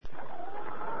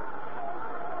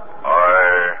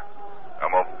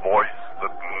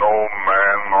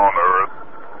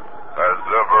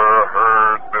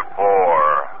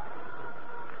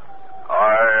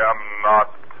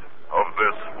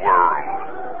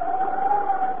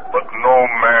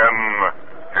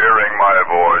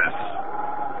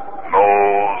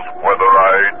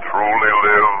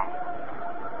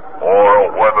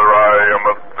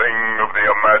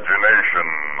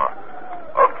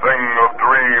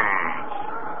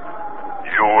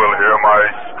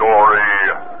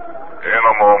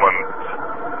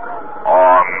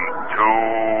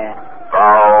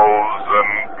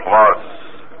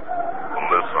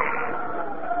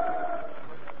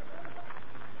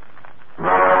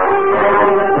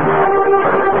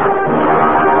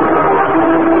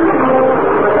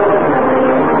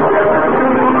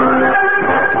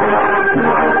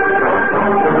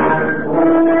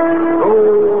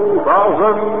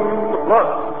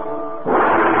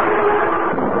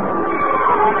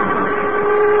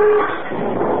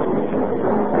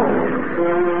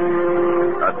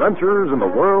adventures in the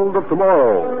world of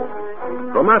tomorrow.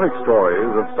 Dramatic stories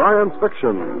of science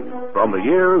fiction from the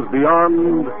years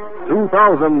beyond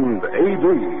 2000 AD.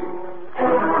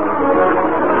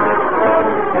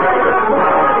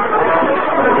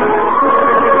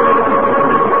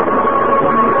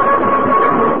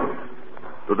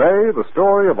 Today, the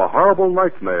story of a horrible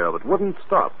nightmare that wouldn't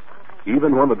stop,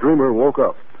 even when the dreamer woke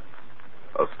up.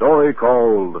 A story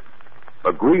called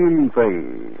The Green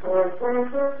Thing.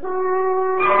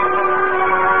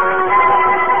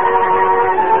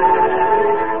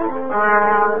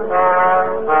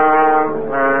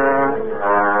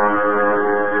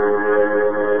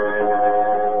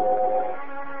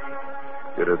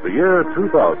 It is the year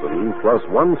 2000 plus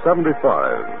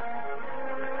 175.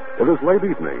 It is late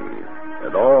evening,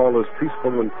 and all is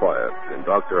peaceful and quiet in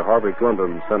Dr. Harvey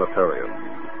Glendon's sanitarium.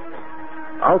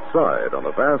 Outside, on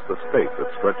a vast estate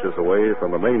that stretches away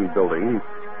from the main building,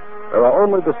 there are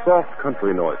only the soft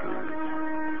country noises,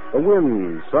 the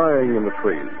wind sighing in the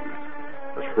trees,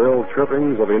 the shrill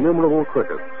chirpings of innumerable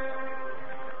crickets.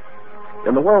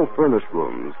 In the well-furnished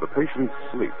rooms, the patients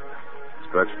sleep,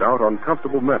 stretched out on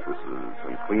comfortable mattresses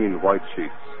and clean white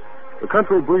sheets, the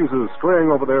country breezes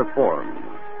straying over their forms.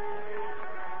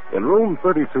 In room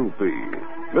 32B,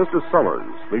 Mr. Summers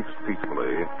sleeps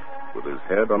peacefully with his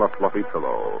head on a fluffy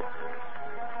pillow.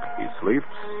 He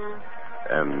sleeps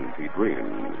and he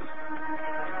dreams.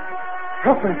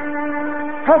 Help me!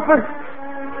 Help me!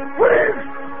 Please!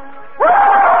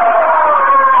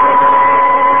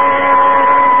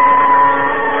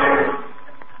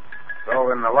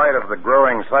 So, in the light of the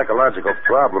growing psychological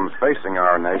problems facing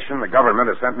our nation, the government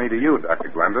has sent me to you, Dr.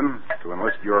 Glendon, to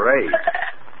enlist your aid,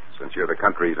 since you're the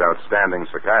country's outstanding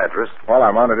psychiatrist. Well,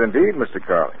 I'm honored indeed, Mr.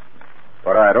 Carley.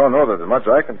 But I don't know that there's much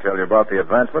I can tell you about the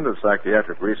advancement of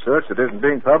psychiatric research that isn't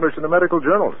being published in the medical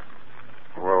journals.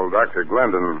 Well, Dr.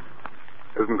 Glendon,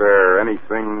 isn't there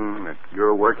anything that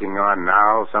you're working on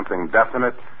now, something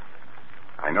definite?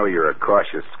 I know you're a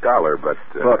cautious scholar, but...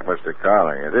 Look, Mr.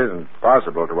 Carley, it isn't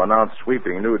possible to announce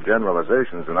sweeping new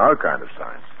generalizations in our kind of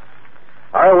science.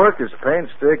 Our work is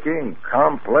painstaking,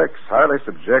 complex, highly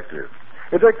subjective.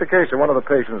 You take the case of one of the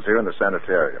patients here in the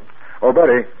sanitarium. Oh,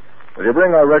 Betty, will you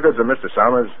bring our records of Mr.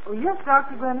 Summers? Oh, yes,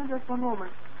 Dr. Brennan, just one moment.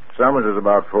 Summers is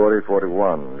about 40,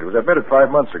 41. He was admitted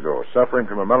 5 months ago, suffering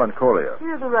from a melancholia.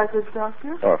 Here are the records,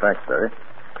 Doctor. Oh, thanks, Betty.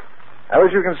 Now,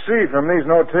 as you can see from these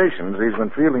notations, he's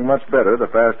been feeling much better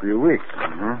the past few weeks.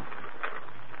 Mm-hmm.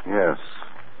 Yes,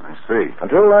 I see.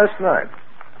 Until last night,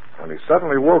 when he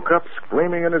suddenly woke up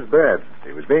screaming in his bed.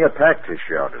 He was being attacked, he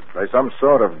shouted, by some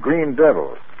sort of green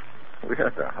devil. We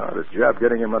had the hardest job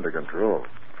getting him under control.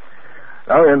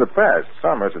 Now, in the past,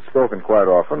 Summers had spoken quite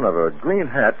often of a green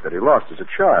hat that he lost as a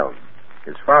child.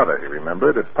 His father, he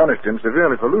remembered, had punished him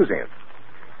severely for losing it.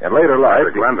 In later life...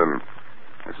 Dr. Glendon,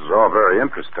 this is all very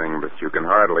interesting, but you can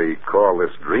hardly call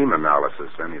this dream analysis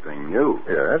anything new.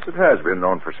 Yes, it has been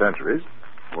known for centuries.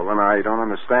 Well, then I don't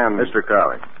understand... Mr.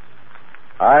 Carley,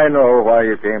 I know why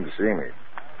you came to see me.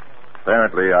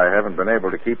 Apparently, I haven't been able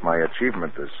to keep my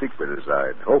achievement as secret as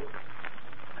I'd hoped.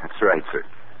 That's right, sir.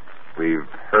 We've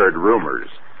heard rumors.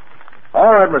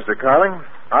 All right, Mr. Carling.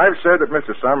 I've said that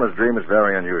Mr. Summers' dream is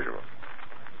very unusual.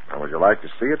 Now, would you like to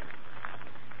see it?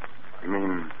 You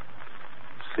mean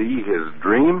see his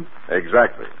dream?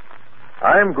 Exactly.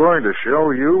 I'm going to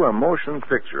show you a motion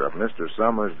picture of Mr.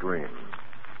 Summers' dream.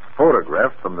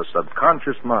 Photographed from the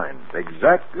subconscious mind,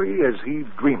 exactly as he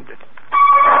dreamed it.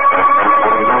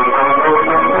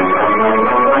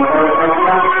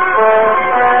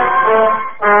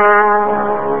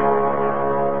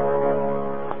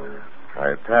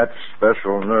 I attach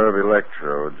special nerve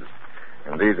electrodes,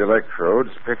 and these electrodes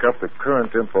pick up the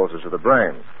current impulses of the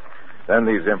brain. Then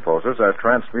these impulses are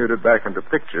transmuted back into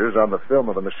pictures on the film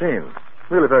of the machine.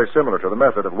 Really very similar to the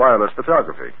method of wireless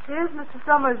photography. Here's Mr.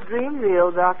 Summers' dream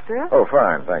reel, Doctor. Oh,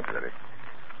 fine. Thanks, Eddie.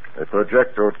 The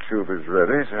projector tube is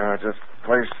ready, so I'll just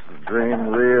place the dream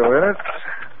reel in it.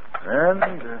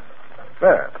 And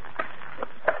there.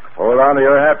 Hold on to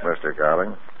your hat, Mr.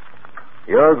 Carling.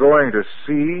 You're going to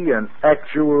see an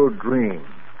actual dream.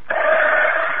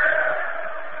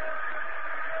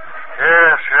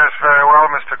 Yes, very well,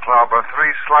 Mr. Klauber.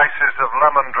 3 slices of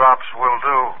lemon drops will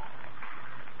do.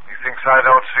 He thinks I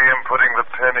don't see him putting the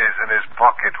pennies in his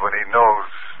pocket when he knows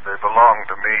they belong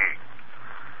to me.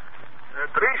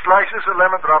 3 slices of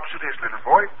lemon drops it is, little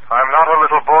boy. I'm not a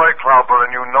little boy, Klauber,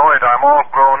 and you know it. I'm all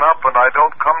grown up, and I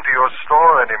don't come to your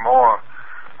store anymore.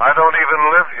 I don't even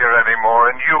live here anymore,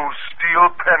 and you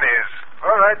steal pennies.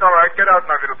 All right. Get out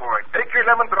now, little boy. Take your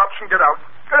lemon drops and get out.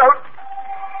 Get out.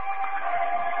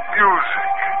 Music.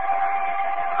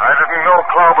 I didn't know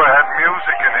Klauber had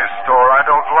music in his store. I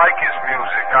don't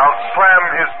slam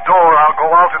his door, I'll go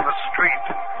out in the street.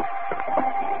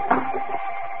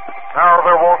 Now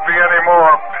there won't be any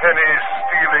more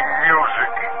penny-stealing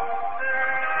music.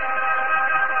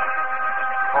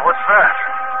 Oh, what's that?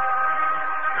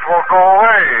 It won't go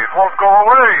away. It won't go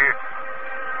away.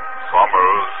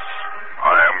 Summers,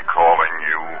 I am calling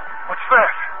you. What's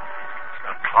that?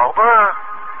 Klauber?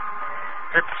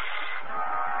 It's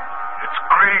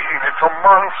green. It's a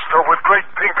monster with great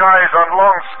pink eyes on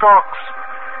long stalks.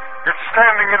 It's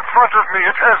standing in front of me.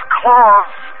 It has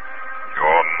claws.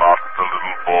 You're not the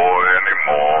little boy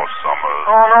anymore, Summers.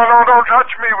 Oh, no, don't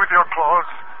touch me with your claws.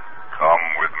 Come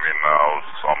with me now,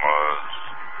 Summers.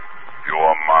 You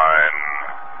are mine.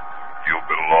 You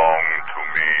belong to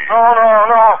me.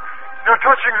 No. You're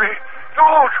touching me.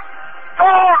 Don't.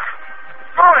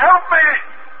 Don't, help me.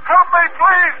 Help me,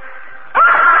 please.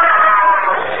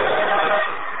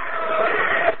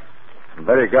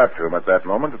 Betty got to him at that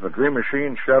moment, and the dream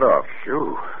machine shut off.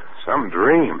 Phew, some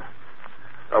dream.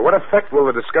 What effect will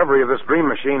the discovery of this dream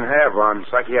machine have on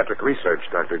psychiatric research,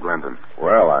 Dr. Glendon?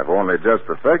 Well, I've only just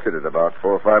perfected it about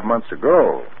 4 or 5 months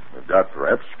ago. We've got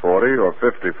perhaps 40 or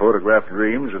 50 photographed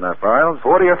dreams in our files.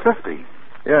 40 or 50?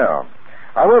 Yeah.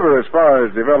 However, as far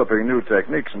as developing new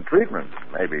techniques and treatment,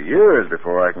 maybe years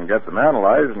before I can get them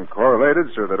analyzed and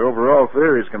correlated so that overall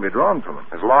theories can be drawn from them.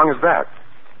 As long as that?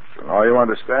 So now you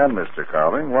understand, Mr.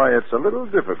 Carling, why it's a little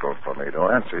difficult for me to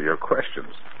answer your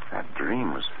questions. That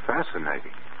dream was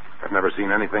fascinating. I've never seen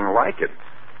anything like it.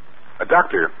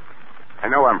 Doctor, I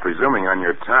know I'm presuming on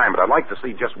your time, but I'd like to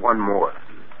see just one more.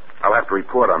 I'll have to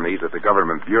report on these at the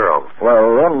government bureau.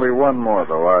 Well, only one more,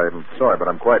 though. I'm sorry, but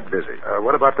I'm quite busy.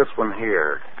 What about this one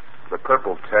here? The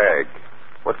purple tag.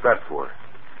 What's that for?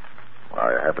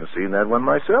 I haven't seen that one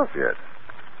myself yet.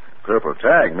 Purple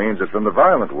tag means it's from the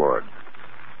violent ward.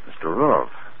 Mr. Rolfe.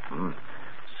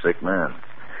 Sick man.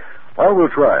 Well, we'll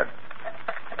try it.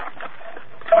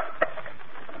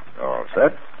 All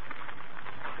set?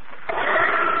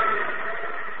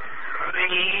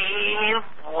 Three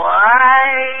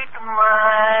white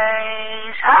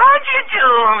mice. How'd you do,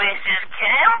 Mrs.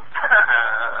 Kemp?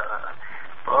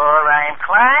 For I'm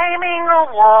climbing a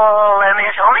wall, and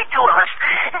there's only 2 of us.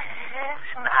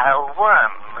 Now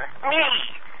one. Me,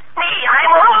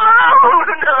 I'm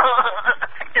alone.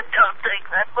 Don't take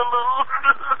that balloon.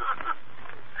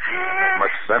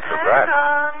 Much sense of that.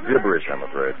 Gibberish, I'm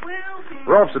afraid.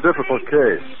 Rolfe's a difficult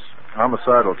case.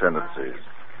 Homicidal tendencies.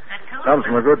 Comes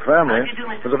from a good family.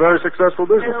 Was a very successful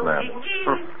businessman.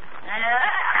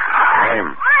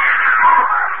 Name.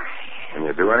 Can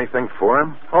you do anything for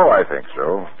him? Oh, I think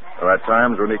so. There are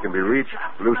times when he can be reached,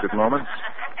 lucid moments,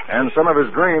 and some of his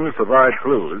dreams provide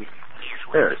clues.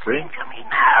 Here, see? To me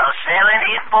now,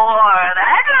 74.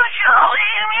 That'll show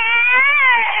him.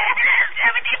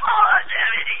 74,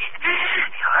 70.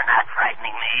 You're not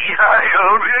frightening me. I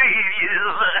don't believe you.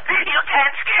 You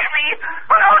can't scare me.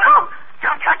 Oh, no.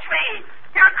 Don't touch me.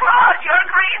 Your claws, your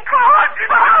green claws.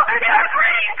 Oh, your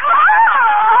green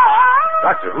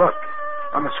claws. Doctor, look.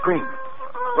 On the screen.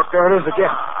 Look, there it is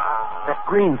again. That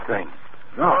green thing.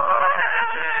 No.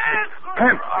 It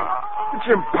can't be.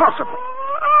 It's impossible.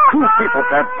 2 people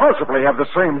can't possibly have the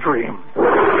same dream.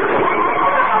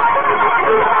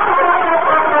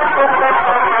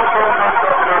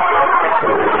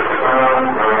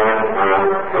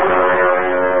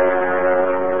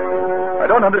 I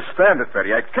don't understand it,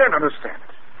 Betty. I can't understand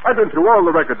it. I've been through all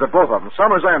the records of both of them,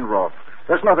 Summers and Rolfe.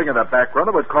 There's nothing in their background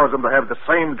that would cause them to have the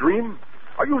same dream.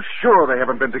 Are you sure they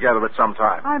haven't been together at some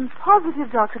time? I'm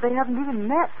positive, Doctor, they haven't even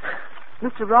met.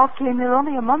 Mr. Rolfe came here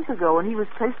only a month ago, and he was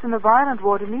placed in the violent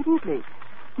ward immediately.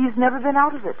 He's never been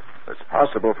out of it. It's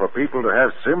possible for people to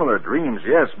have similar dreams,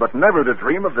 yes, but never to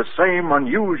dream of the same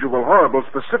unusual, horrible,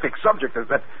 specific subject as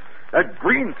that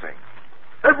green thing.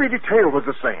 Every detail was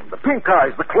the same. The pink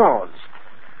eyes, the claws.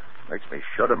 Makes me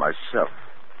shudder myself.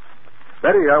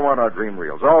 Betty, I want our dream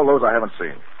reels, all those I haven't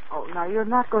seen. Oh, now, you're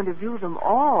not going to view them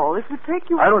all. It would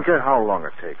take you... I don't care how long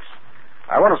it takes.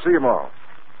 I want to see them all.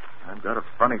 I've got a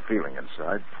funny feeling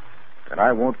inside, and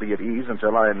I won't be at ease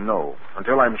until I know,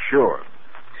 until I'm sure.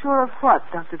 Sure of what,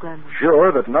 Dr. Glendon?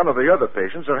 Sure that none of the other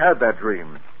patients have had that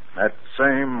dream. That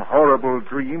same horrible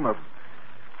dream of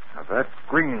that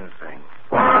green thing.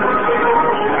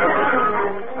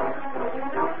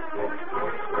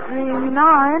 Dream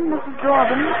 9, Mrs.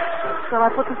 Jordan. Shall I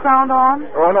put the sound on?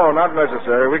 Oh, no, not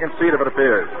necessary. We can see it if it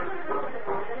appears.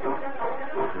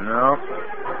 No,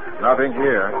 nothing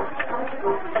here.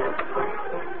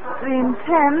 Dream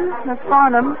 10, Miss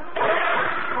Farnham.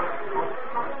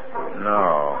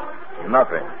 No,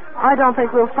 nothing. I don't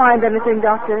think we'll find anything,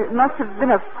 Doctor. It must have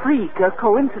been a freak, a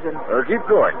coincidence. Keep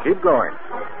going. Keep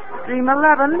Dream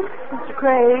 11, Mr.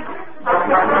 Craig.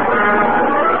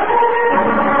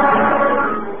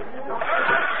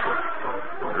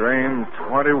 Dream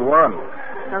 21.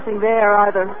 Nothing there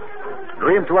either.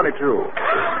 Dream 22.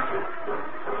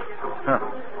 Huh.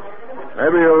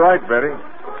 Maybe you're right, Betty.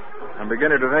 I'm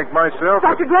beginning to think myself...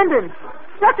 Dr. Glendon!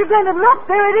 Dr. Glendon, look!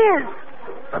 There it is!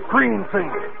 A green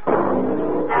thing.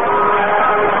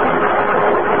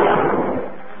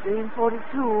 Dream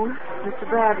 42, Mr.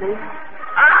 Bradley.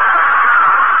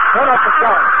 Turn off the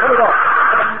sound. Put it off.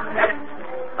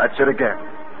 That's it again.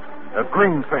 A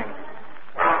green thing.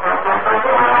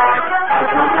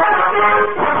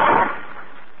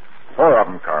 4 of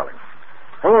them, Carling.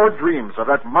 4 dreams of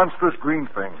that monstrous green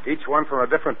thing. Each one from a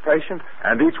different patient?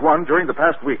 And each one during the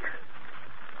past week.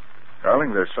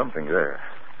 Carling, there's something there.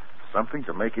 Something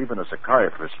to make even a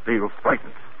psychiatrist feel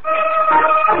frightened.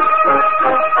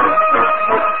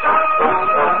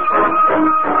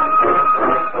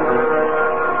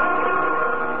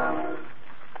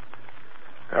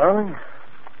 Carling,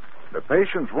 the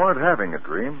patients weren't having a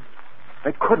dream.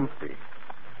 They couldn't be.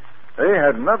 They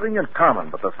had nothing in common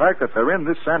but the fact that they're in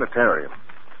this sanitarium.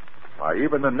 Why,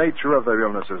 even the nature of their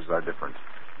illnesses are different.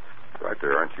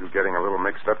 Doctor, aren't you getting a little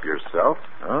mixed up yourself?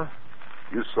 Huh?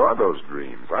 You saw those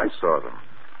dreams. I saw them.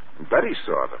 And Betty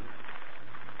saw them.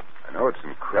 I know it's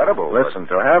incredible. Listen,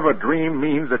 to have a dream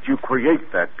means that you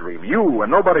create that dream. You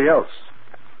and nobody else.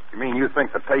 You mean you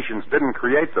think the patients didn't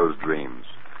create those dreams?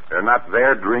 They're not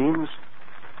their dreams?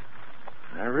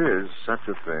 There is such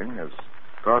a thing as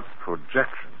thought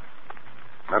projection.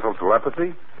 Mental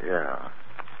telepathy? Yeah.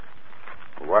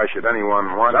 Why should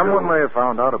anyone want Someone to... may have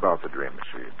found out about the dream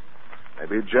machine.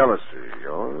 Maybe jealousy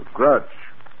or grudge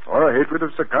or a hatred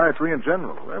of psychiatry in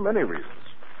general. There are many reasons.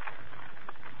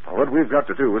 Well, what we've got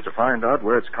to do is to find out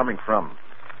where it's coming from.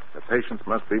 The patients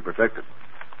must be protected.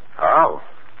 How?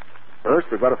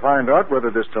 First, we've got to find out whether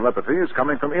this telepathy is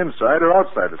coming from inside or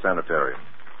outside the sanitarium.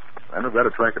 Then we've got to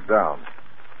track it down.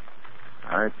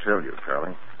 I tell you,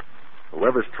 Carling,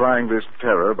 whoever's trying this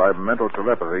terror by mental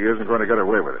telepathy isn't going to get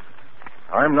away with it.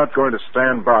 I'm not going to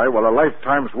stand by while a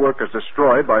lifetime's work is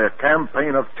destroyed by a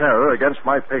campaign of terror against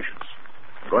my patients.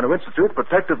 I'm going to institute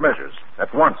protective measures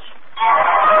at once.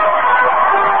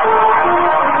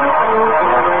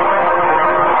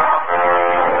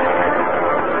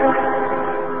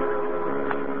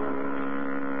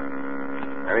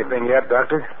 Anything yet,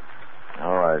 Doctor?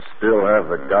 Oh, I still have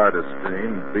the Garda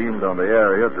screen beamed on the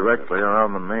area directly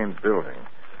around the main building.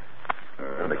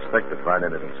 I didn't expect to find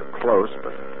anything so close,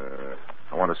 but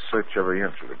I want to search every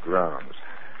inch of the grounds.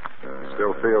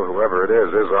 Still feel whoever it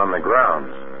is on the grounds.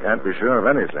 Can't be sure of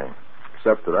anything,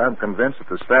 except that I'm convinced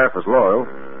that the staff is loyal,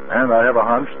 and I have a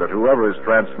hunch that whoever is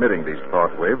transmitting these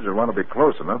thought waves will want to be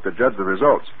close enough to judge the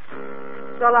results.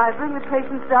 Shall I bring the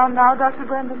patients down now, Dr.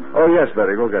 Glendon? Oh, yes,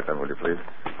 Betty. Go get them, will you, please?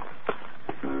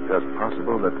 Just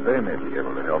possible that they may be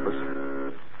able to help us.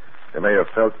 They may have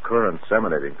felt currents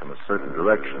emanating from a certain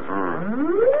direction.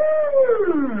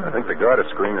 I think the Garda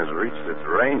screen has reached its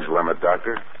range limit,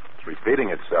 Doctor. It's repeating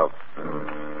itself.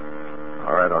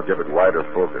 All right, I'll give it wider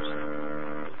focus.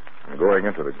 I'm going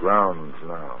into the grounds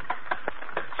now.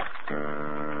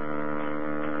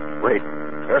 Wait,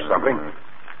 there's something.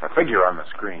 A figure on the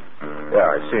screen. Yeah,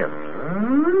 I see him.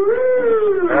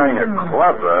 He's carrying a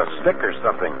club, a stick or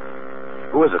something.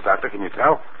 Who is it, Doctor? Can you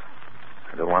tell?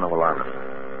 I don't want to alarm him.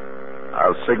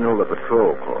 I'll signal the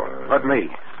patrol corps. Let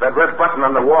me. That red button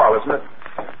on the wall, isn't it?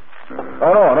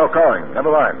 Oh, no calling.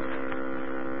 Never mind.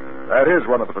 That is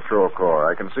one of the patrol corps.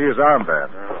 I can see his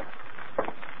armband.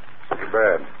 Too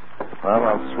bad. Well,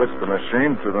 I'll switch the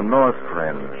machine to the north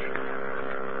fringe.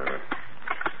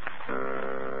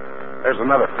 There's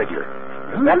another figure.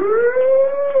 Is that...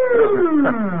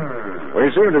 We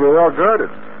seem to be well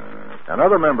guarded.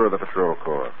 Another member of the patrol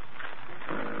corps.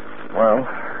 Well,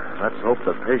 let's hope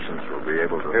the patients will be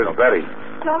able to... Here's Betty.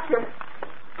 Doctor.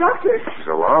 Doctor. She's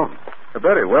alone.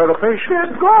 Betty, where are the patients?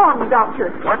 They're gone,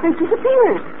 Doctor. What? They've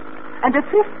disappeared. And a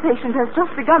fifth patient has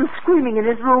just begun screaming in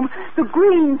his room, the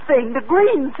green thing, the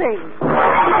green thing.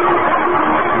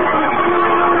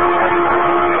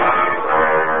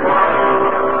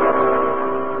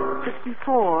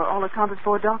 64, all accounted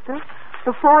for, Doctor.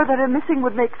 The 4 that are missing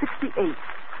would make 68.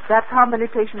 That's how many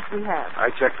patients we have. I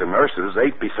checked the nurses,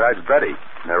 8 besides Betty.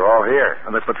 And they're all here.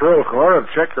 And the patrol corps have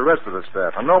checked the rest of the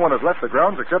staff. And no one has left the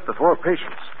grounds except the 4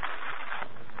 patients.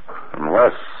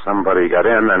 Unless somebody got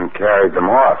in and carried them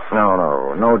off.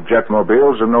 No. No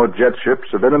jetmobiles and no jet ships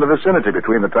have been in the vicinity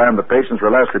between the time the patients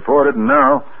were last reported and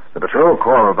now. The patrol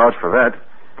corps will vouch for that.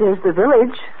 There's the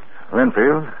village.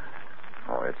 Linfield?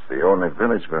 Oh, it's the only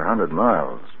village for 100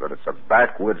 miles, but it's a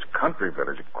backwoods country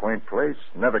village, a quaint place,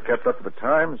 never kept up to the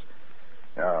times.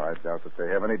 No, I doubt that they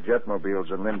have any jetmobiles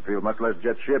in Linfield, much less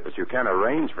jet ships. But you can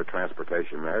arrange for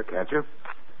transportation there, can't you?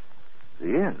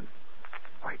 The inn?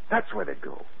 Why, that's where they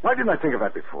go. Why didn't I think of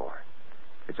that before?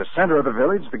 It's the center of the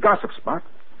village, the gossip spot.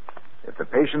 If the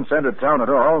patients entered town at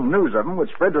all, news of them would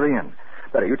spread to the inn.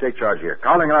 Better, you take charge here.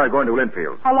 Carling and I are going to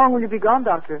Linfield. How long will you be gone,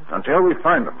 Doctor? Until we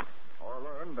find them. Or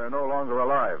learn they're no longer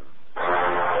alive.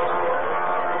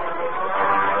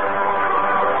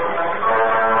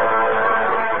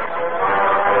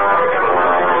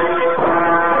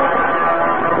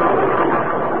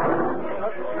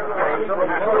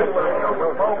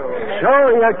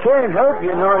 Sorry I can't help you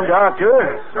none,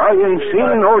 Doctor. I ain't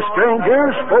seen no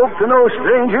strangers, spoke to no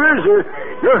strangers,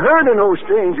 or heard of no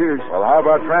strangers. Well, how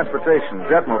about transportation,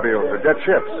 jetmobiles, or jet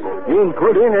ships? Ain't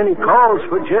put in any calls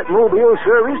for jetmobile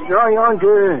service nigh on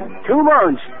to 2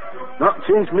 months. Not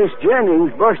since Miss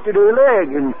Jennings busted her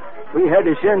leg, and we had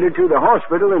to send her to the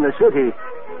hospital in the city.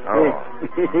 Oh.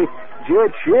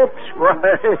 Jet ships? Why,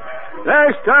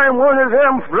 last time one of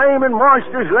them flaming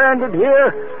monsters landed here,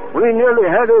 we nearly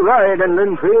had a riot in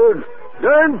Linfield.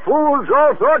 Them fools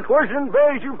all thought 'twas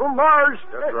invasion from Mars.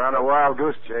 Just around a wild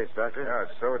goose chase, Doctor. Yeah,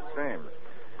 so it seems.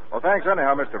 Well, thanks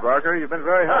anyhow, Mr. Barker. You've been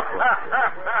very helpful.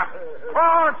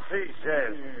 Haunts, he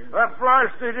says. The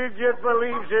blasted idiot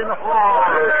believes in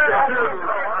haunts.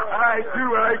 I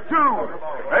do.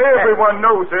 Everyone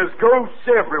knows there's ghosts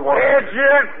everywhere.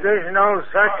 Idiot, there's no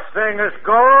such thing as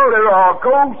ghosts. There are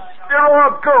ghosts. There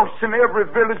are ghosts in every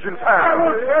village and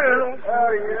town.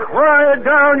 Quiet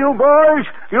down, you boys.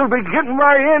 You'll be getting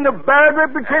my end a bad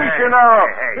reputation now.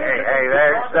 Hey,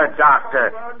 there's the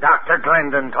doctor. Dr.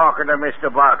 Glendon talking to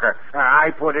Mr. Barker.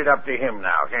 I put it up to him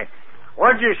now.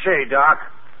 What'd you say, Doc?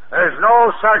 There's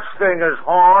no such thing as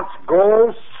haunts,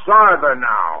 ghosts, are there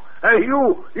now? Hey,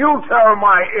 you tell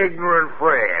my ignorant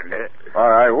friend.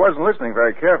 I wasn't listening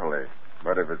very carefully.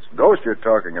 But if it's ghosts you're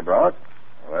talking about,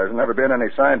 well, there's never been any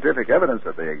scientific evidence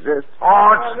that they exist.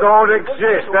 Haunts don't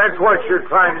exist. That's what you're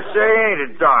trying to say, ain't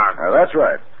it, Doc? That's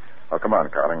right. Oh, come on,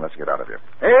 Carling. Let's get out of here.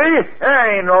 Hey,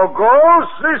 ain't no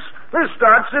ghost. This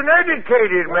Doc's an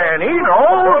educated man. He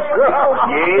knows.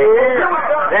 Yeah.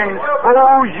 Then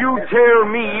suppose you tell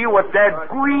me what that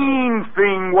green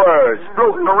thing was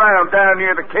floating around down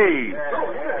near the cave.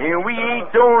 And we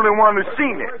ain't the only one who's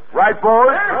seen it. Right,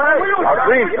 boys? A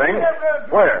green thing?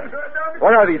 Where?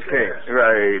 Where are these caves?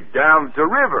 Right down the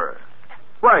river.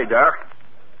 Why, Doc?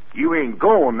 You ain't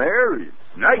going there. It's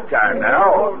nighttime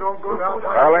now.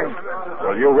 Carling,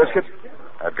 will you risk it?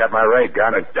 I've got my ray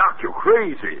gun. Doc, you're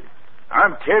crazy.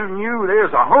 I'm telling you,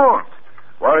 there's a haunt.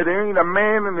 Why, there ain't a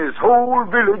man in this whole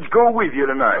village go with you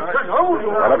tonight.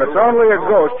 Well, if it's only a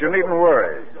ghost, you needn't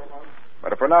worry.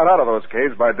 But if we're not out of those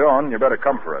caves by dawn, you better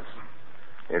come for us.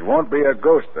 It won't be a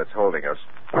ghost that's holding us.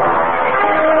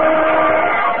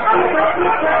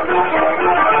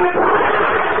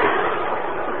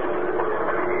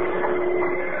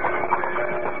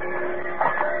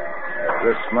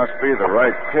 This must be the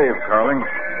right cave, Carling.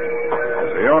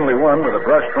 It's the only one with a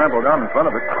brush trampled down in front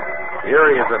of it. Here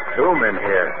is a tomb in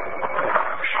here.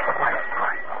 Quiet.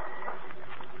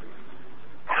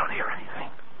 I don't hear anything.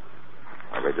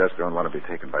 Well, we just don't want to be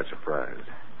taken by surprise.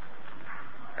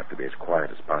 Have to be as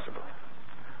quiet as possible.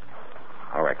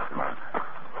 All right, come on.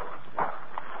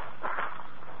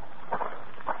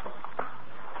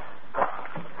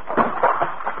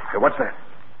 Hey, what's that?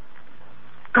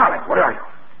 Carling, what are you?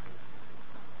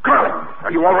 Carling,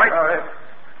 are you all right? Oh, it's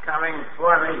coming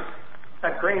for me. The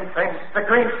green thing.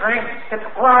 It's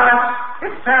glorious.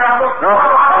 It's terrible.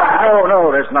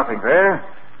 No, there's nothing there.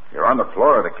 You're on the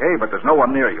floor of the cave, but there's no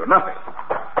one near you. Nothing.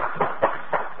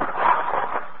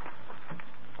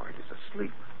 Oh, he's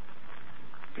asleep.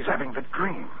 He's having the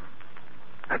dream.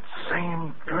 That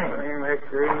same dream.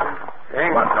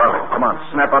 Come on, Carling. Come on,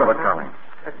 snap out of it, Carling.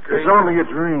 It's only a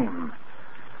dream.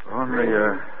 Only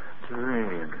a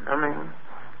dream.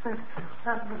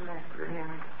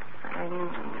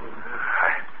 I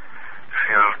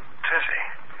feel dizzy,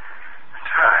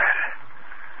 tired.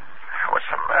 What's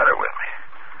the matter with me?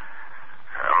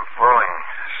 I'm falling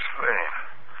asleep.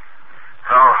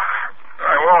 No,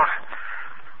 I won't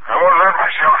hurt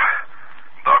myself.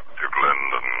 Dr.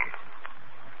 Glendon,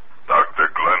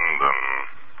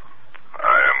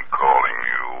 I am calling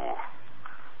you.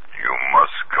 You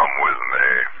must come with me.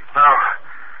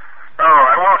 No,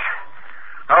 I won't.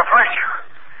 I'll fight you.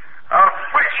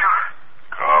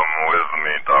 Come with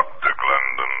me, Dr.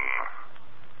 Glendon.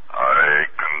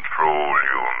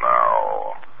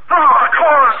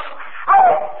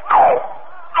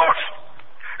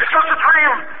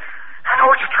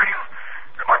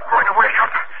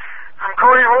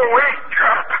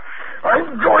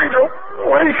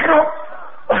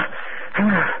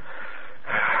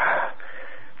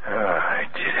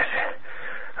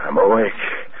 awake.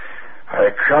 I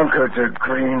conquered the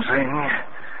green thing.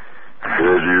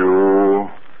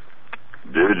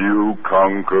 Did you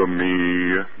conquer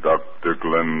me, Dr.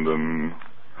 Glendon?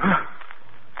 Huh?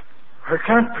 I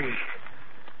can't be.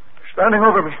 Standing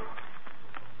over me.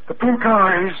 The pink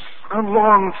eyes on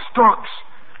long stalks.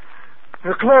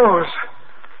 Their clothes.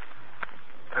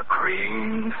 The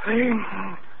green thing.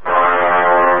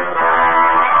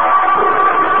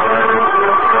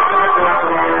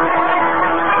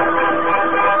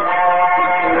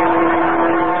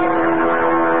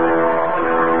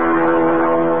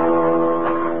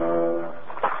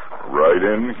 Right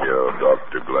in here,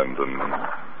 Dr. Glendon.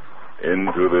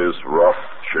 Into this rough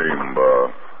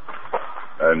chamber.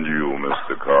 And you,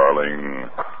 Mr. Carling,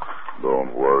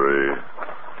 don't worry.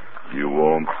 You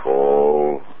won't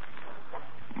fall.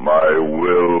 My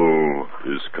will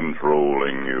is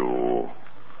controlling you.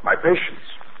 My patients.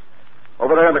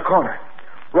 Over there in the corner.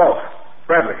 Rolfe,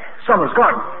 Bradley, Summers,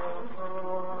 gone.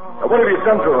 Now, what have you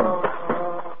done to them?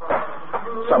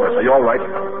 Summers, are you all right?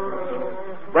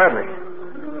 Bradley,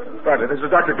 this is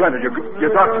Dr. Glendon, your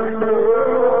doctor.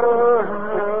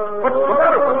 What's the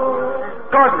matter with him?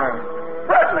 Gardner,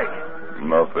 Bradley.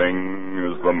 Nothing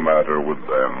is the matter with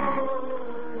them.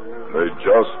 They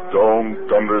just don't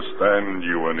understand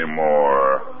you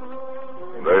anymore.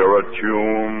 They are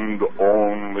attuned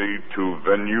only to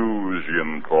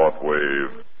Venusian thought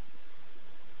wave.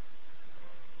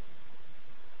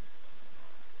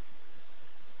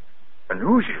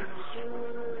 Venusians?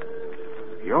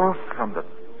 You're from the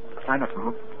planet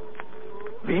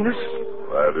Venus?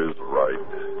 That is right.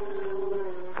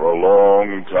 For a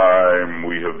long time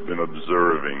we have been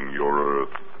observing your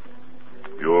Earth,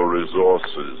 your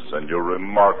resources, and your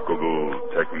remarkable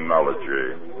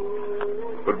technology.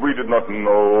 But we did not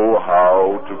know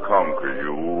how to conquer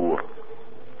you,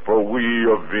 for we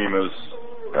of Venus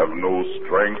have no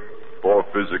strength or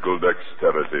physical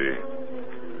dexterity,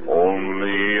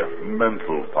 only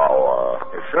mental power.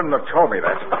 You shouldn't have told me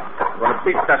that. I'm going to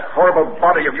beat that horrible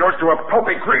body of yours to a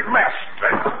pulpy great mess.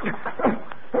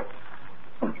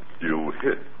 You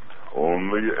hit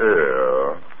only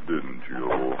air, didn't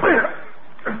you?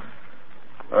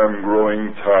 I'm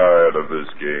growing tired of this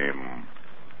game.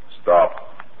 Stop.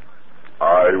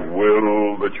 I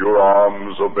will that your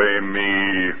arms obey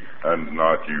me and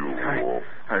not you.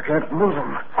 I can't move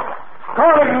them.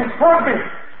 Carling, support me.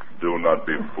 Do not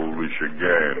be foolish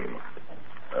again,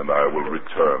 and I will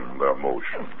return their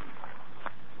motion.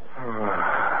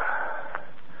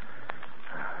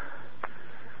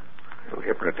 You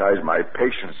hypnotized my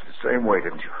patients the same way,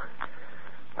 didn't you?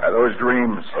 Are those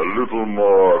dreams? A little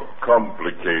more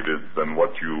complicated than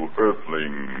what you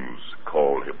Earthlings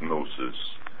call hypnosis.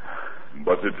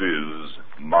 But it is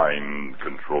mind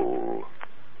control.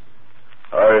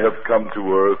 I have come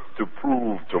to Earth to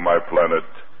prove to my planet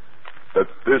that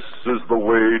this is the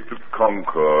way to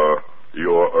conquer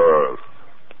your Earth.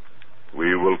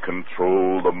 We will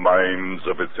control the minds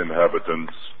of its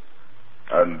inhabitants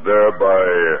and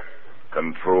thereby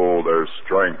control their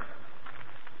strength,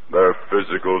 their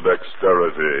physical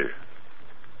dexterity.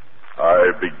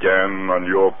 I began on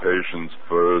your patients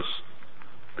first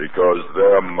because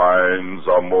their minds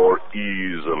are more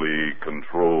easily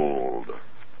controlled.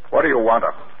 What do you want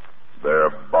of them? Their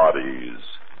bodies.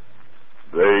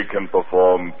 They can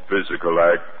perform physical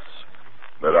acts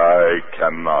that I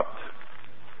cannot.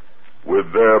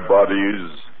 With their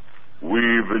bodies,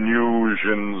 we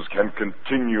Venusians can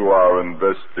continue our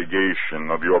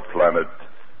investigation of your planet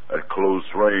at close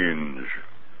range.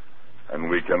 And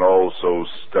we can also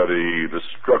study the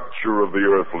structure of the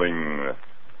Earthling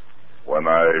when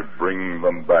I bring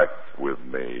them back with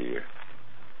me.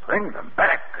 Bring them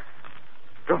back?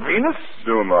 To Venus?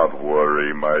 Do not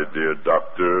worry, my dear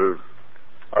doctor.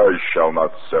 I shall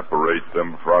not separate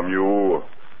them from you.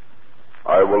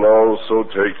 I will also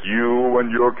take you and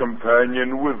your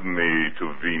companion with me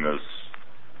to Venus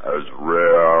as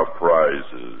rare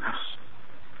prizes.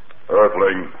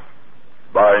 Earthling,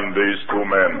 bind these two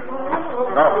men.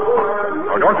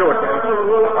 No, don't do it.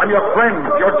 I'm your friend,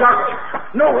 your doctor.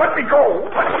 No, let me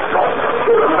go. Let me go.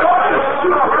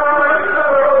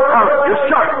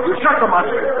 You shot the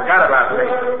monster. Forgot about me.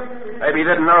 Maybe he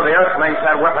didn't know the Earthlings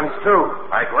had weapons, too,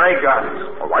 like ray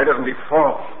guns. Well, why doesn't he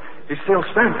fall? He's still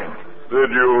standing.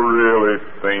 Did you really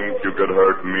think you could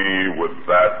hurt me with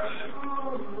that?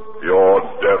 Your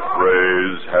death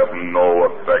rays have no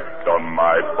effect on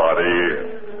my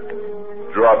body.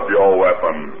 Drop your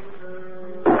weapon.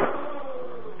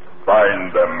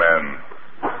 Bind them, men.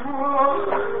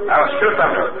 I'll shoot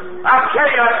them. I'll kill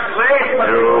you, slave.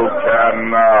 You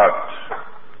cannot.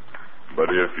 But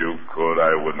if you could,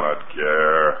 I would not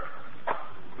care.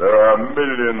 There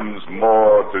millions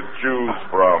more to choose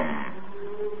from.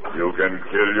 You can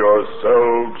kill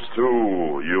yourselves,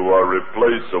 too. You are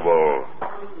replaceable,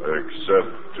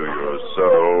 except to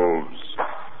yourselves.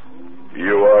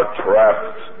 You are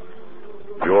trapped.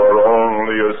 Your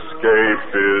only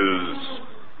escape is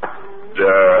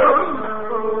death.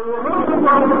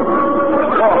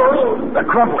 Oh, they're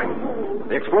crumbling.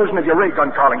 The explosion of your ray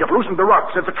gun, Carling. You've loosened the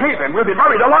rocks. It's a cave-in. We'll be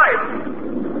buried alive.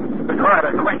 The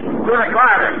glider, quick. To the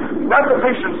glider. Grab the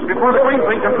patients before the green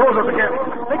thing controls us again.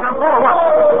 They can follow us.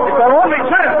 It's our only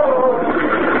chance.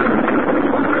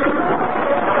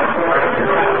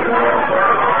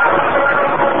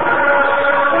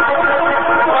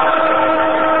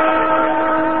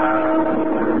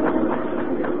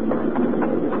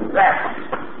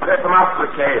 There's the mouth of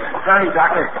the cave. Hurry,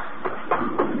 Doctor.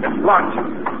 It's blocked.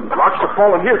 The rocks have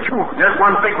fallen here, too. There's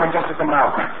one big one just at the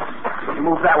mouth. If you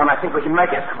move that one, I think we can make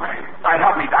it. All right,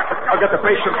 help me, Doctor. I'll get the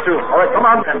patients, too. All right, come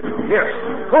on, then. Here.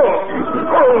 Pull.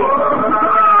 Pull.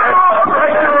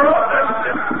 Right there.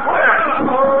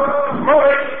 Move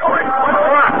it. All right,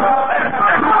 come on.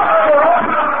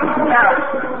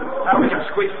 Now we can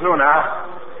squeeze through now.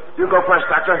 You go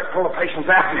first, Doctor. Pull the patients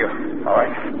after you. All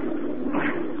right.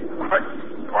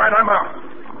 All right, I'm out.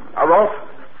 Now, Rolf,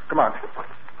 come on.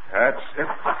 That's it.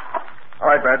 All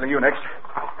right, Bradley, you next.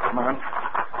 Come on.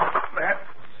 That's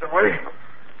the way.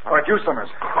 All right, you, Summers.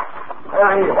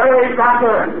 Hurry,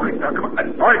 Doctor. All right, now, come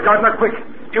on. All right, Gardner, quick.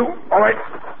 You, all right.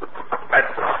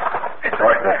 It's all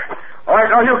right there. All right,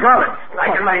 now you, Carling.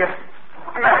 I can make it.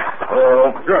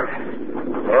 Oh, good.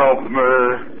 Help me.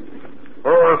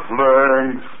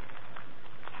 Earthlings.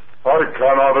 I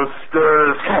cannot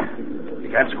escape. He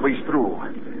can't squeeze through.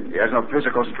 He has no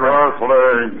physical strength.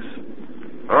 Earthlings.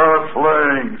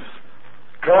 Earthlings.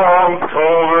 Come to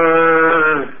me.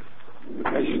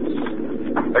 Patience.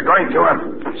 They're going to him.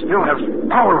 He still has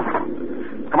power.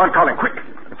 Come on, Colin, quick.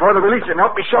 Before they release him,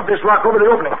 help me shove this rock over the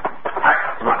opening.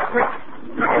 Come on, quick.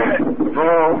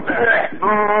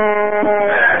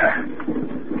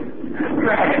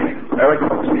 There it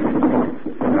goes.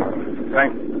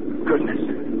 Thank goodness.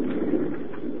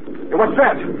 Hey, what's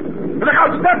that? Look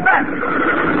out! Step back!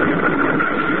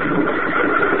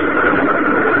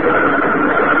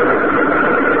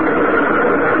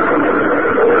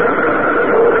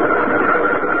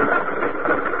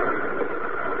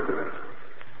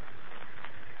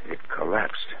 It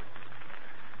collapsed.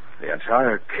 The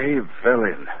entire cave fell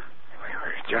in. We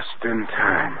were just in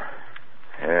time.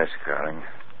 Yes, Carling.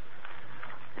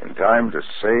 In time to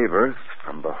save Earth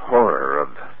from the horror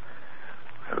of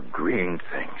green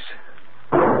things.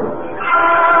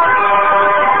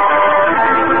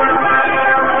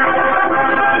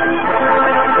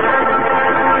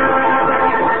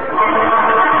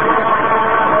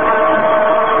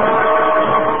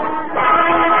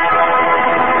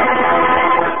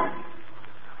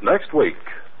 Next week,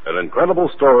 an incredible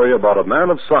story about a man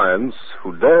of science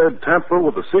who dared tamper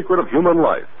with the secret of human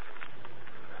life.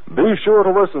 Be sure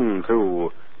to listen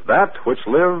to That Which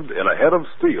Lived in a Head of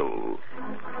Steel.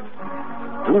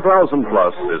 2000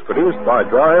 Plus is produced by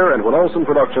Dreyer and Weenolsen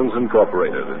Productions,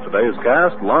 Incorporated. In today's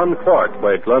cast, Lon Clark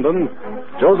played Glendon,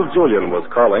 Joseph Julian was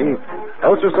Carling,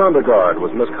 Elsa Sondergaard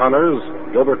was Miss Connors,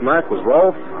 Gilbert Mack was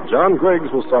Rolf, John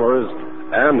Griggs was Summers,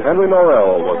 and Henry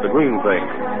Norell was the Green Thing.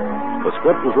 The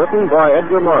script was written by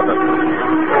Edgar Marvin.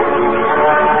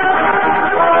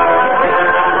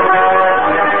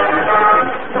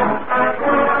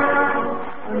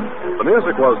 The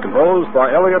music was composed by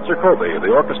Elliott Jacoby.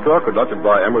 The orchestra conducted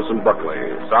by Emerson Buckley.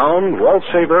 Sound, Walt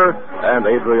Shaver and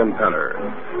Adrian Penner.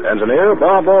 Engineer,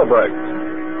 Bob Albrecht.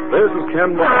 This is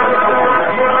Ken Marvin.